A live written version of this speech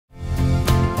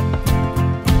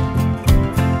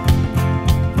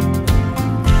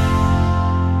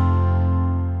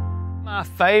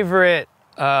favorite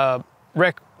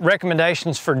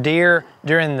recommendations for deer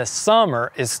during the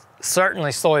summer is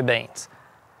certainly soybeans.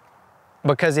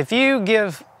 Because if you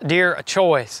give deer a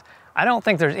choice, I don't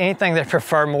think there's anything they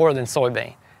prefer more than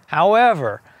soybean.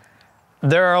 However,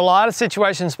 there are a lot of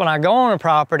situations when I go on a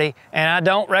property and I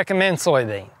don't recommend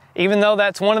soybean. Even though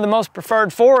that's one of the most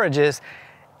preferred forages,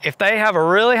 if they have a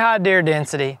really high deer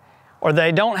density or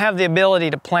they don't have the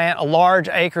ability to plant a large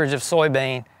acreage of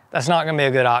soybean, that's not going to be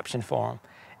a good option for them.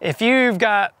 If you've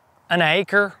got an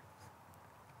acre,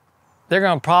 they're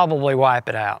going to probably wipe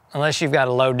it out unless you've got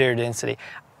a low deer density.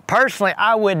 Personally,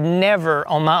 I would never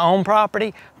on my own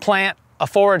property plant a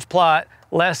forage plot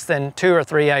less than 2 or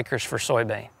 3 acres for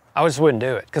soybean. I just wouldn't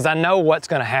do it because I know what's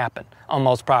going to happen on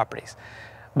most properties.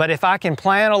 But if I can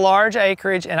plant a large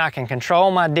acreage and I can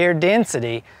control my deer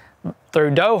density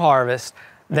through doe harvest,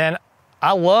 then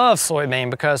I love soybean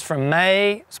because from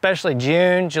May, especially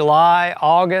June, July,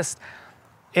 August,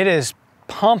 it is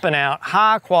pumping out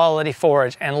high quality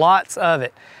forage and lots of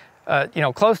it. You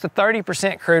know, close to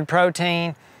 30% crude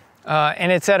protein.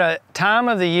 And it's at a time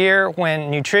of the year when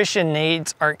nutrition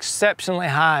needs are exceptionally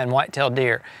high in white-tailed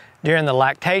deer. During the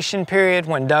lactation period,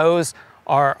 when does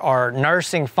are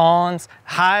nursing fawns,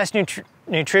 highest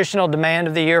nutritional demand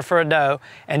of the year for a doe,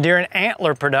 and during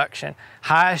antler production,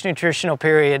 highest nutritional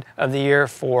period of the year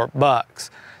for bucks.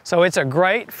 So it's a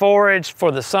great forage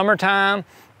for the summertime.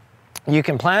 You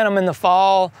can plant them in the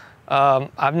fall.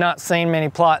 I've not seen many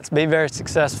plots be very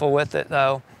successful with it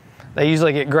though. They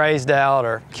usually get grazed out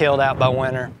or killed out by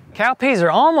winter. Cowpeas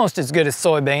are almost as good as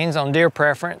soybeans on deer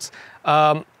preference.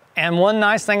 And one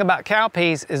nice thing about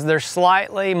cowpeas is they're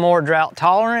slightly more drought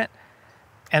tolerant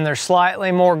and they're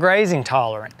slightly more grazing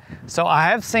tolerant. So I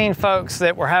have seen folks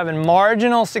that were having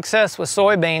marginal success with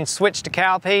soybeans switch to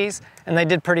cowpeas and they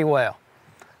did pretty well.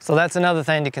 So that's another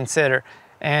thing to consider.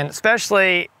 And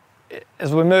especially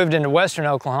as we moved into western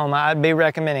Oklahoma, I'd be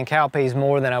recommending cowpeas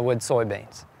more than I would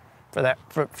soybeans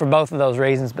for both of those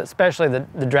reasons, but especially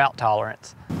the drought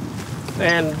tolerance.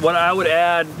 And what I would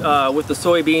add with the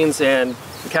soybeans and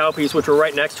the cowpeas, which are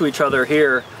right next to each other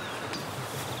here,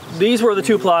 these were the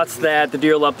 2 plots that the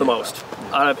deer loved the most.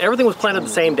 Everything was planted the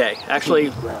same day.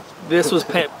 Actually, this was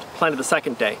planted the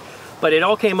second day. But it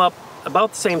all came up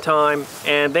about the same time,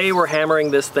 and they were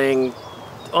hammering this thing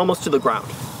almost to the ground.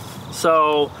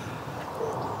 So,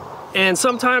 and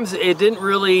sometimes it didn't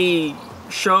really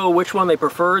show which one they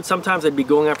preferred. Sometimes they'd be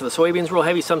going after the soybeans real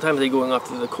heavy, sometimes they'd be going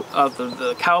after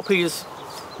the cowpeas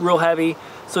real heavy.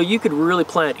 So you could really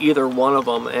plant either one of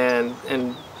them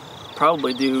and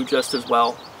probably do just as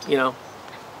well, you know.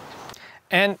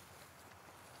 And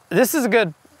this is a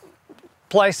good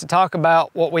place to talk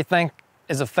about what we think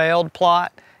is a failed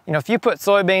plot. You know, if you put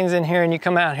soybeans in here and you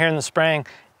come out here in the spring,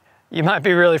 you might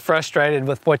be really frustrated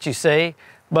with what you see.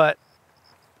 But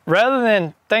rather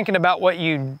than thinking about what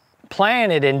you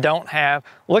planted and don't have,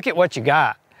 look at what you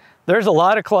got. There's a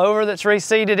lot of clover that's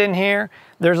reseeded in here.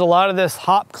 There's a lot of this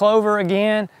hop clover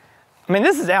again. I mean,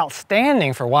 this is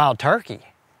outstanding for wild turkey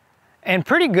and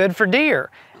pretty good for deer.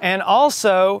 And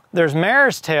also there's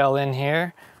mare's tail in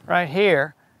here, right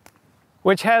here,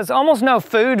 which has almost no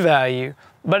food value,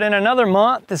 but in another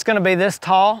month it's gonna be this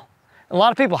tall. A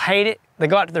lot of people hate it. They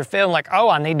go out to their field and like, oh,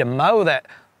 I need to mow that.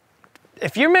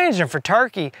 If you're managing for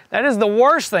turkey, that is the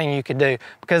worst thing you could do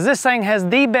because this thing has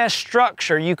the best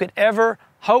structure you could ever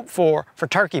hope for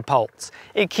turkey poults.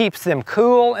 It keeps them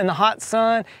cool in the hot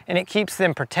sun and it keeps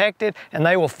them protected and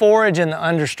they will forage in the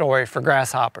understory for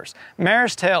grasshoppers.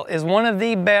 Mare's tail is one of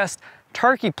the best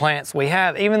turkey plants we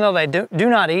have, even though they do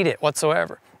not eat it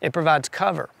whatsoever. It provides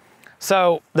cover.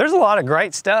 So there's a lot of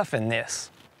great stuff in this.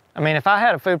 I mean, if I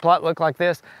had a food plot look like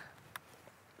this,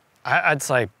 I'd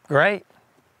say great.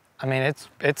 I mean,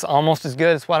 it's almost as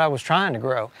good as what I was trying to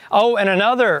grow. Oh, and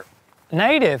another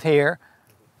native here,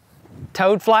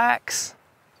 toad flax.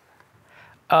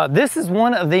 This is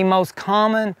one of the most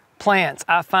common plants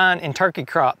I find in turkey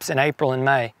crops in April and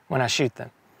May when I shoot them.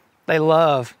 They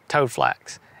love toad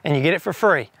flax, and you get it for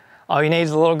free. All you need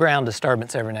is a little ground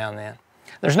disturbance every now and then.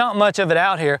 There's not much of it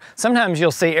out here. Sometimes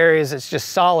you'll see areas that's just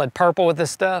solid purple with this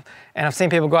stuff, and I've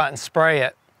seen people go out and spray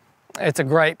it. It's a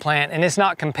great plant, and it's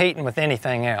not competing with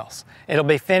anything else. It'll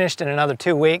be finished in another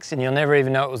 2 weeks, and you'll never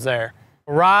even know it was there.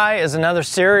 Rye is another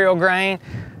cereal grain,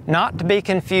 not to be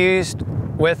confused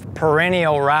with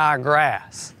perennial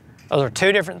ryegrass. Those are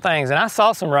 2 different things, and I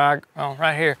saw some rye, oh,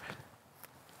 right here.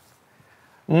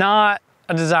 Not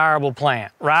a desirable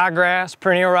plant. Ryegrass,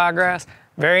 perennial ryegrass,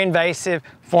 very invasive,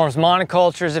 forms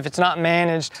monocultures if it's not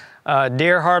managed.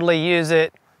 Deer hardly use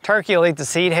it. Turkey will eat the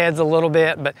seed heads a little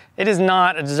bit, but it is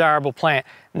not a desirable plant.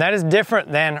 And that is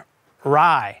different than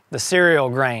rye, the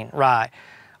cereal grain rye.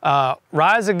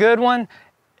 Rye is a good one.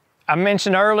 I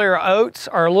mentioned earlier oats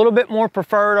are a little bit more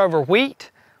preferred over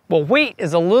wheat. Well, wheat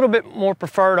is a little bit more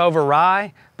preferred over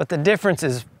rye, but the difference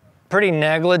is pretty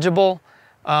negligible.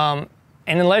 And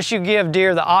unless you give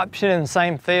deer the option in the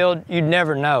same field, you'd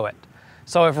never know it.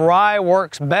 So if rye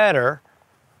works better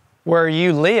where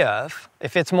you live,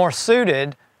 if it's more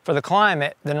suited for the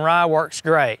climate, then rye works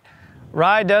great.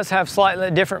 Rye does have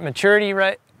slightly different maturity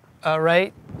rate,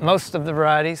 most of the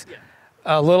varieties,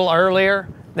 a little earlier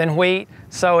than wheat.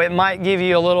 So it might give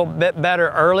you a little bit better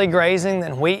early grazing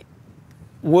than wheat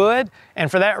would. And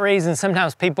for that reason,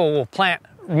 sometimes people will plant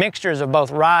mixtures of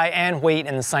both rye and wheat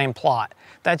in the same plot.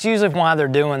 That's usually why they're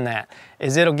doing that,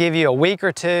 is it'll give you a week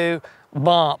or two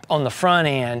bump on the front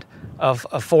end of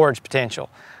forage potential.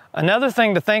 Another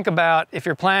thing to think about if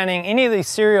you're planting any of these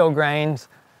cereal grains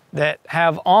that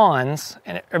have awns,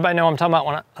 and everybody know what I'm talking about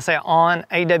when I say awn,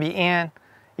 A-W-N,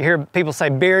 you hear people say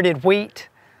bearded wheat.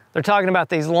 They're talking about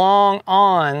these long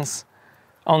awns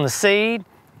on the seed.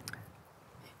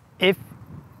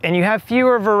 And you have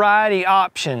fewer variety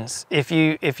options if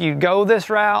you go this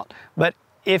route, but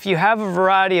if you have a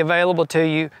variety available to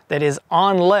you that is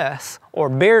awnless or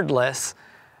beardless,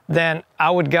 then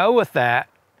I would go with that,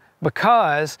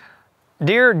 because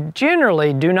deer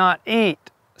generally do not eat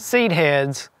seed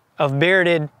heads of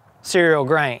bearded cereal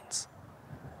grains.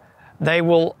 They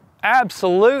will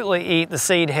absolutely eat the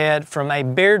seed head from a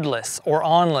beardless or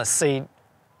awnless seed,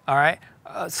 all right?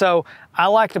 So I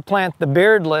like to plant the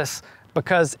beardless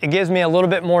because it gives me a little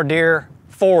bit more deer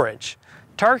forage.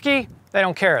 Turkey, they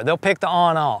don't care. They'll pick the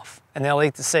awn off and they'll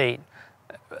eat the seed,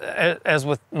 as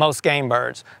with most game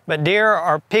birds. But deer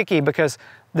are picky because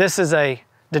this is a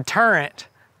deterrent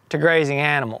to grazing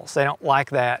animals. They don't like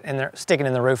that, and they're sticking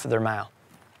in the roof of their mouth.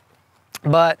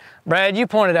 But Brad, you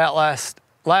pointed out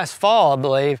last fall, I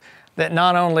believe, that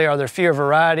not only are there fewer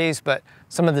varieties, but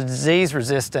some of the disease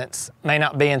resistance may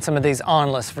not be in some of these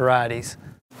awnless varieties.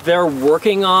 They're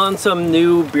working on some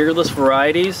new beardless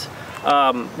varieties.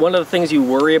 One of the things you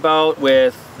worry about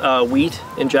with wheat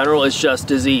in general is just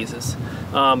diseases.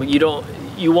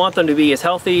 You want them to be as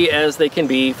healthy as they can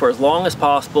be for as long as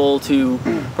possible to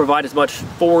provide as much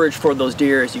forage for those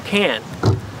deer as you can.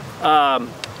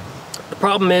 The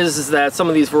problem is that some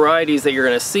of these varieties that you're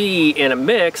going to see in a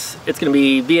mix, it's going to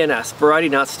be VNS, variety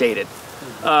not stated.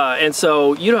 And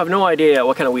so you have no idea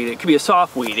what kind of wheat. It could be a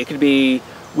soft wheat. It could be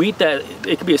wheat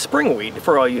it could be a spring wheat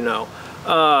for all you know.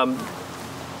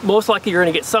 Most likely you're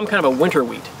going to get some kind of a winter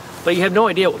wheat, but you have no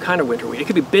idea what kind of winter wheat. It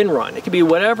could be bin run. It could be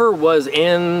whatever was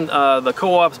in the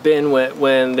co-op's bin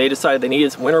when they decided they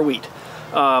needed some winter wheat.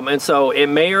 And so it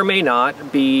may or may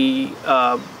not be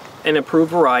an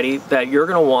improved variety that you're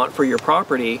going to want for your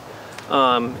property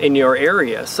in your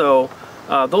area. So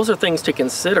those are things to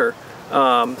consider.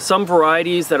 Some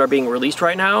varieties that are being released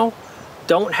right now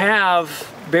don't have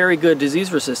very good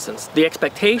disease resistance. The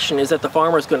expectation is that the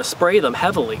farmer is going to spray them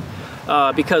heavily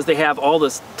because they have all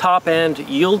this top-end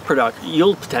yield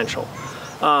potential.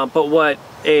 But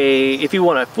if you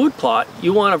want a food plot,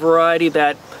 you want a variety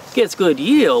that gets good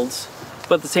yields,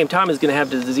 but at the same time is going to have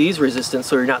the disease resistance,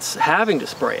 so you're not having to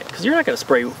spray it, because you're not going to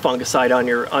spray fungicide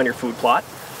on your food plot.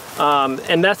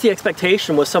 And that's the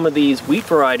expectation with some of these wheat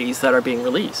varieties that are being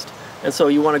released. And so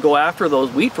you want to go after those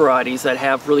wheat varieties that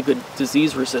have really good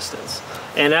disease resistance.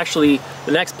 And actually,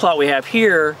 the next plot we have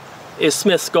here is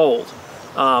Smith's Gold.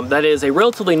 That is a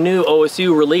relatively new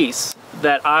OSU release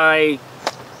that I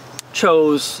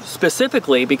chose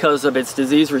specifically because of its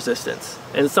disease resistance.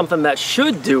 And it's something that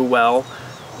should do well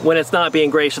when it's not being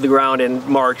grazed to the ground and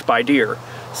marked by deer.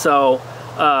 So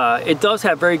it does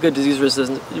have very good disease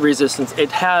resistance.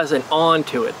 It has an on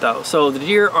to it though. So the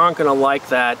deer aren't going to like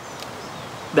that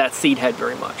seed head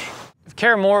very much. If you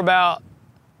care more about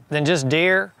than just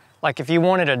deer, like if you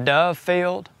wanted a dove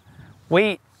field,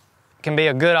 wheat can be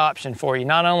a good option for you.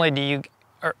 Not only do you,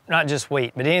 or not just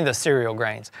wheat, but any of the cereal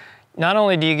grains. Not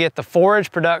only do you get the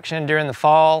forage production during the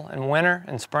fall and winter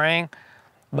and spring,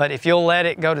 but if you'll let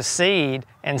it go to seed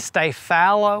and stay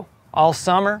fallow all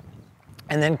summer,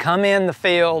 and then come in the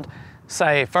field,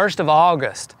 say 1st of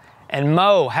August, and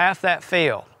mow half that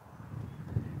field,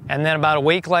 and then about a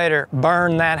week later,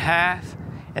 burn that half,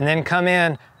 and then come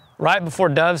in right before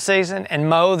dove season and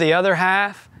mow the other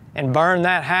half and burn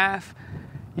that half,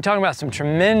 you're talking about some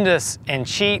tremendous and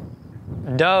cheap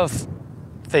dove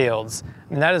fields.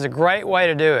 I mean, that is a great way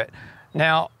to do it.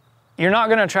 Now, you're not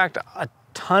going to attract a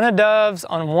ton of doves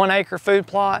on 1 acre food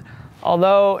plot,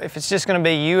 although if it's just going to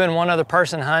be you and one other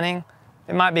person hunting,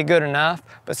 it might be good enough.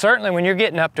 But certainly when you're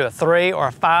getting up to a 3 or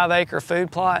a 5 acre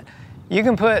food plot, you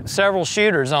can put several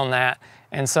shooters on that,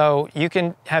 and so you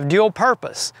can have dual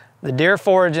purpose. The deer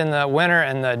forage in the winter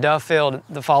and the dove field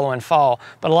the following fall.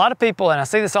 But a lot of people, and I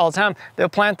see this all the time, they'll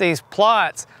plant these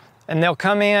plots and they'll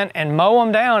come in and mow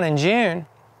them down in June,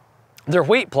 their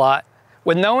wheat plot,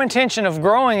 with no intention of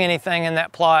growing anything in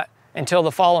that plot until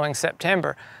the following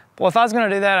September. Well, if I was gonna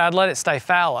do that, I'd let it stay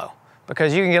fallow,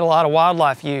 because you can get a lot of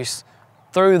wildlife use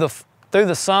through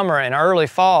the summer and early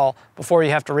fall before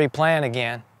you have to replant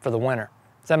again for the winter.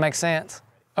 Does that make sense?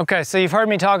 Okay, so you've heard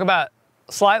me talk about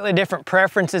slightly different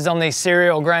preferences on these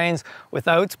cereal grains, with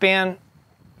oats being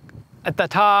at the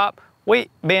top,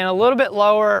 wheat being a little bit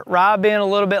lower, rye being a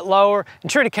little bit lower,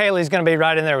 and triticale is gonna be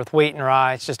right in there with wheat and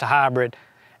rye. It's just a hybrid.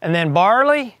 And then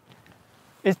barley,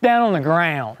 it's down on the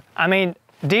ground. I mean,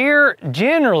 deer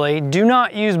generally do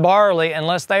not use barley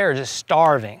unless they are just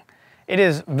starving. It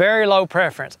is very low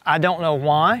preference. I don't know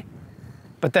why,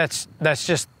 but that's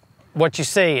just what you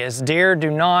see, is deer do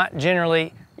not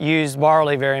generally use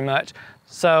barley very much.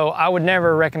 So I would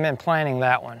never recommend planting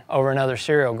that one over another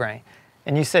cereal grain.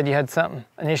 And you said you had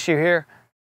an issue here?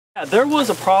 Yeah, there was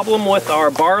a problem with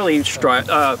our barley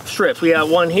strips. We got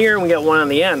one here and we got one on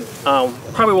the end.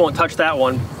 Probably won't touch that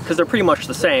one because they're pretty much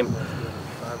the same.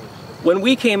 When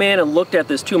we came in and looked at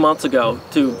this 2 months ago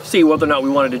to see whether or not we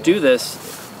wanted to do this,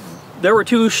 there were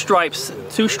two stripes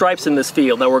in this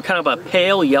field that were kind of a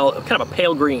pale yellow, kind of a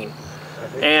pale green,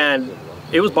 and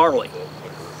it was barley.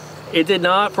 It did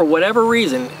not, for whatever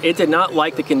reason, it did not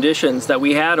like the conditions that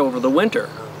we had over the winter.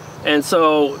 And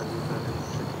so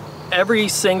every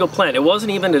single plant, it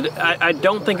wasn't even, I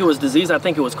don't think it was disease, I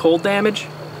think it was cold damage,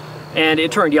 and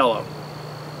it turned yellow.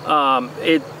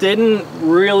 It didn't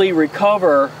really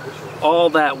recover all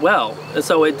that well, and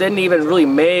so it didn't even really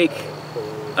make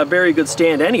a very good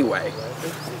stand anyway.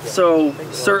 So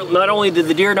not only did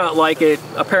the deer not like it,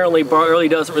 apparently barley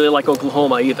doesn't really like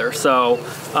Oklahoma either. So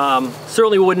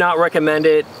certainly would not recommend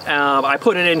it. I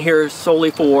put it in here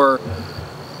solely for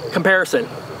comparison,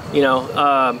 you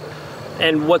know.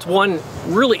 And what's one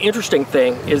really interesting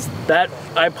thing is that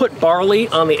I put barley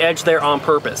on the edge there on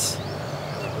purpose,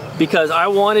 because I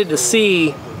wanted to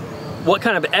see what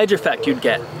kind of edge effect you'd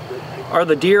get. Are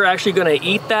the deer actually going to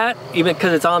eat that, even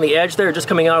because it's on the edge there, just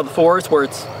coming out of the forest where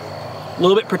it's a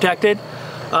little bit protected?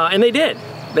 And they did.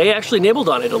 They actually nibbled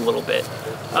on it a little bit.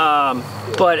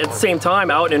 But at the same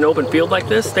time, out in an open field like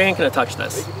this, they ain't going to touch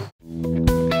this.